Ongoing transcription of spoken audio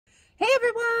Hey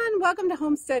everyone, welcome to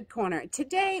Homestead Corner.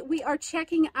 Today we are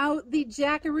checking out the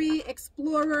Jackery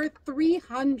Explorer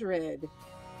 300.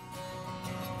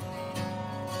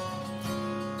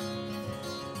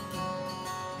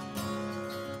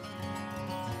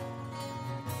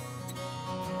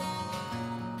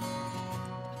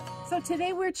 So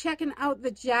today we're checking out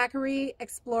the Jackery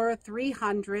Explorer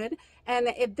 300,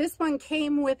 and this one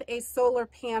came with a solar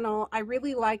panel. I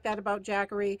really like that about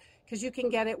Jackery because you can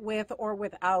get it with or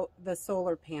without the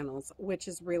solar panels, which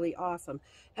is really awesome.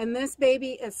 And this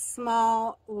baby is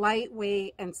small,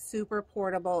 lightweight, and super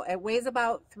portable. It weighs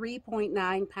about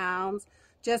 3.9 pounds,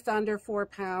 just under 4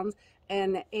 pounds,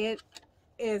 and it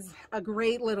is a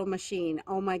great little machine.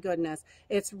 Oh my goodness,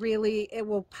 it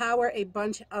will power a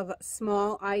bunch of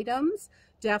small items,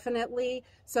 definitely.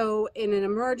 So in an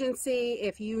emergency,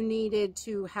 if you needed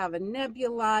to have a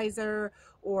nebulizer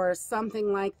or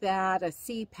something like that, a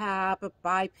CPAP, a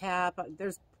BiPAP,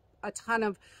 there's a ton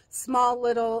of small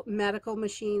little medical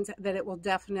machines that it will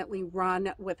definitely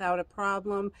run without a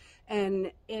problem.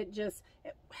 And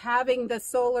having the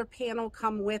solar panel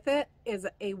come with it is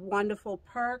a wonderful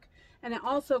perk. And it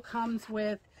also comes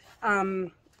with,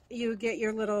 you get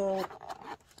your little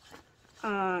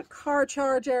car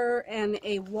charger and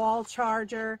a wall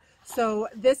charger. So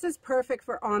this is perfect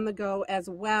for on the go as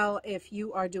well if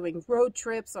you are doing road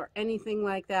trips or anything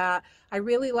like that. I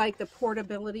really like the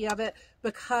portability of it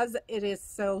because it is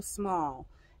so small.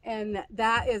 And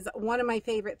that is one of my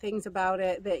favorite things about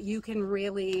it, that you can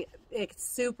it's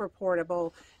super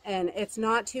portable and it's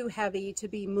not too heavy to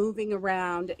be moving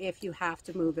around if you have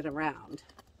to move it around.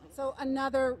 So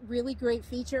another really great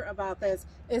feature about this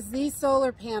is these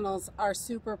solar panels are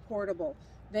super portable.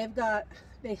 They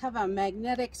have a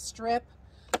magnetic strip,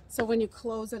 so when you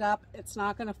close it up, it's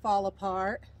not going to fall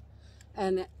apart.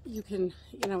 And you can,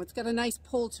 it's got a nice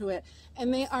pull to it,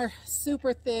 and they are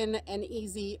super thin and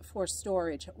easy for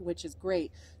storage, which is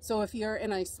great. So if you're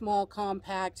in a small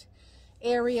compact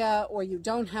area or you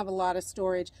don't have a lot of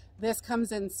storage, this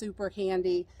comes in super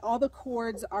handy. All the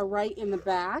cords are right in the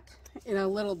back in a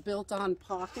little built-on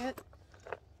pocket,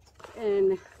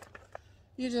 and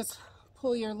you just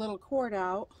pull your little cord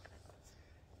out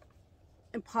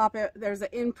and pop it. There's an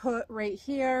input right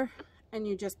here, and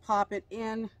you just pop it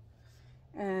in.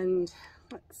 And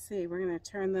let's see, we're going to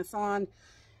turn this on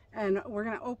and we're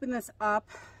going to open this up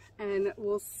and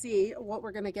we'll see what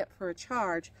we're going to get for a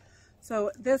charge. So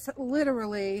this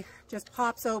literally just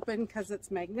pops open because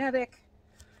it's magnetic,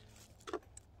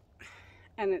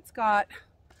 and it's got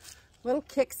little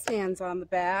kickstands on the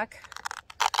back.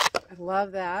 I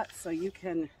love that. So you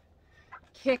can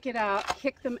kick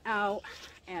them out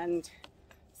and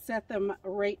set them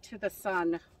right to the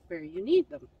sun where you need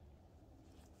them.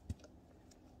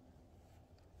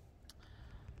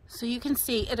 So you can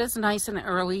see it is nice and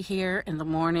early here in the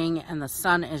morning, and the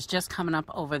sun is just coming up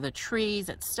over the trees.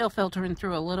 It's still filtering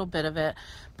through a little bit of it,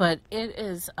 but it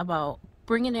is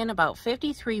bringing in about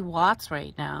 53 watts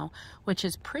right now, which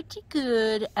is pretty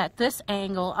good at this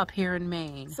angle up here in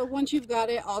Maine. So once you've got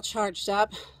it all charged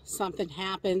up, something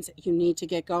happens, you need to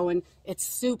get going. It's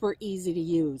super easy to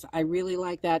use. I really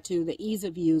like that too. The ease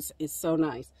of use is so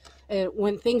nice.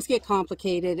 When things get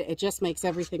complicated, it just makes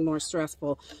everything more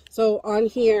stressful. So on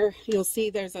here, you'll see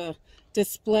there's a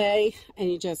display, and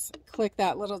you just click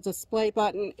that little display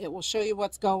button. It will show you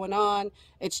what's going on.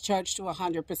 It's charged to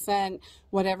 100%,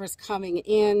 whatever's coming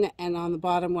in, and on the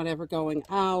bottom, whatever going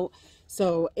out.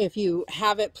 So if you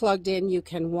have it plugged in, you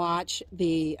can watch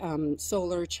the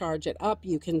solar charge it up.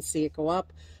 You can see it go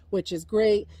up, which is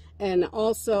great. And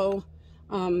also,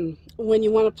 when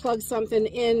you want to plug something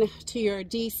in to your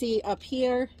DC up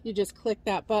here, you just click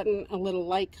that button, a little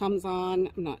light comes on.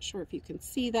 I'm not sure if you can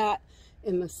see that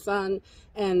in the sun.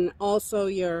 And also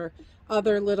your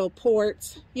other little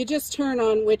ports, you just turn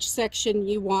on which section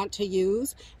you want to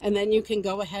use, and then you can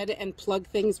go ahead and plug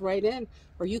things right in,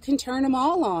 or you can turn them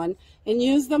all on and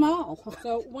use them all.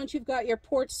 So once you've got your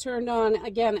ports turned on,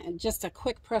 again, just a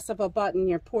quick press of a button,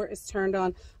 your port is turned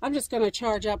on. I'm just going to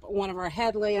charge up one of our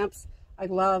headlamps. I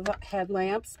love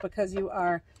headlamps because you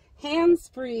are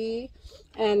hands-free,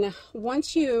 and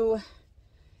once you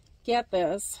get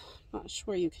this, I'm not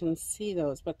sure you can see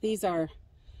those, but these are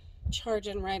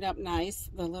charging right up nice.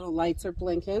 The little lights are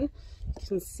blinking. You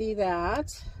can see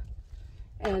that.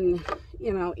 And,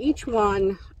 each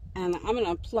one, and I'm going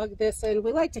to plug this in.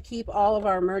 We like to keep all of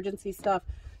our emergency stuff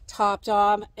topped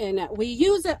off, and we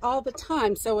use it all the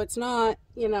time, so it's not,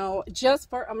 just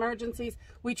for emergencies.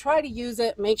 We try to use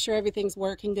it, make sure everything's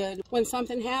working good. When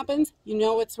something happens,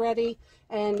 it's ready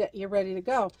and you're ready to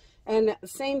go. And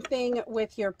same thing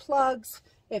with your plugs.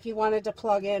 If you wanted to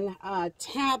plug in a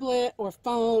tablet or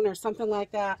phone or something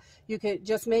like that, you could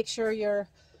just make sure your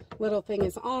little thing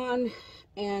is on.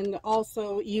 And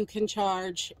also you can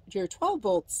charge your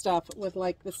 12-volt stuff with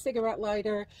like the cigarette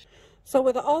lighter. So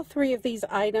with all three of these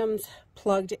items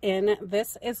plugged in,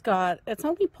 it's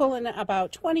only pulling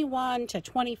about 21 to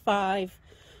 25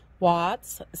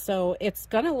 watts, so it's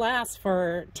gonna last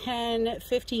for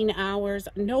 10-15 hours,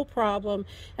 no problem,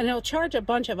 and it'll charge a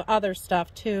bunch of other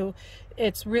stuff too.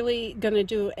 It's really gonna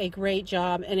do a great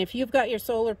job, and if you've got your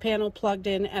solar panel plugged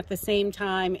in at the same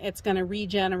time, it's gonna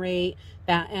regenerate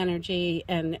that energy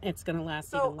and it's gonna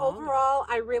last even longer. Overall,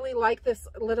 I really like this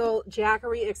little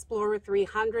Jackery Explorer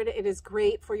 300. It is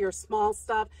great for your small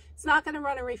stuff. It's not gonna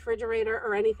run a refrigerator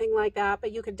or anything like that,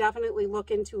 but you could definitely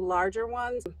look into larger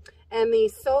ones. And the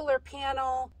solar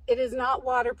panel, it is not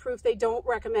waterproof. They don't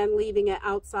recommend leaving it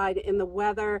outside in the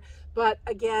weather. But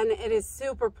again, it is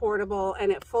super portable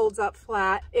and it folds up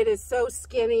flat. It is so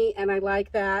skinny and I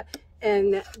like that.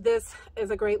 And this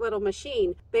is a great little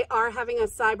machine. They are having a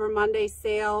Cyber Monday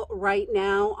sale right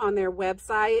now on their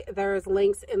website. There's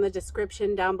links in the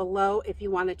description down below if you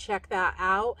want to check that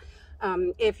out.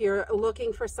 If you're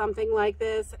looking for something like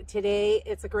this today,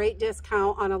 it's a great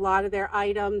discount on a lot of their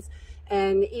items.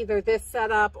 And either this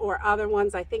setup or other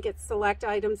ones, I think it's select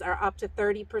items, are up to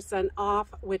 30% off,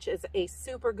 which is a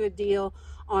super good deal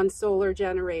on solar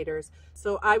generators.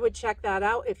 So I would check that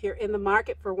out if you're in the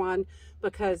market for one,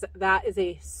 because that is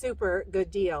a super good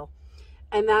deal.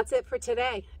 And that's it for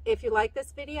today. If you like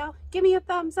this video, give me a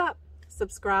thumbs up,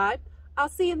 subscribe. I'll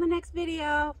see you in the next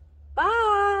video.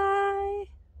 Bye.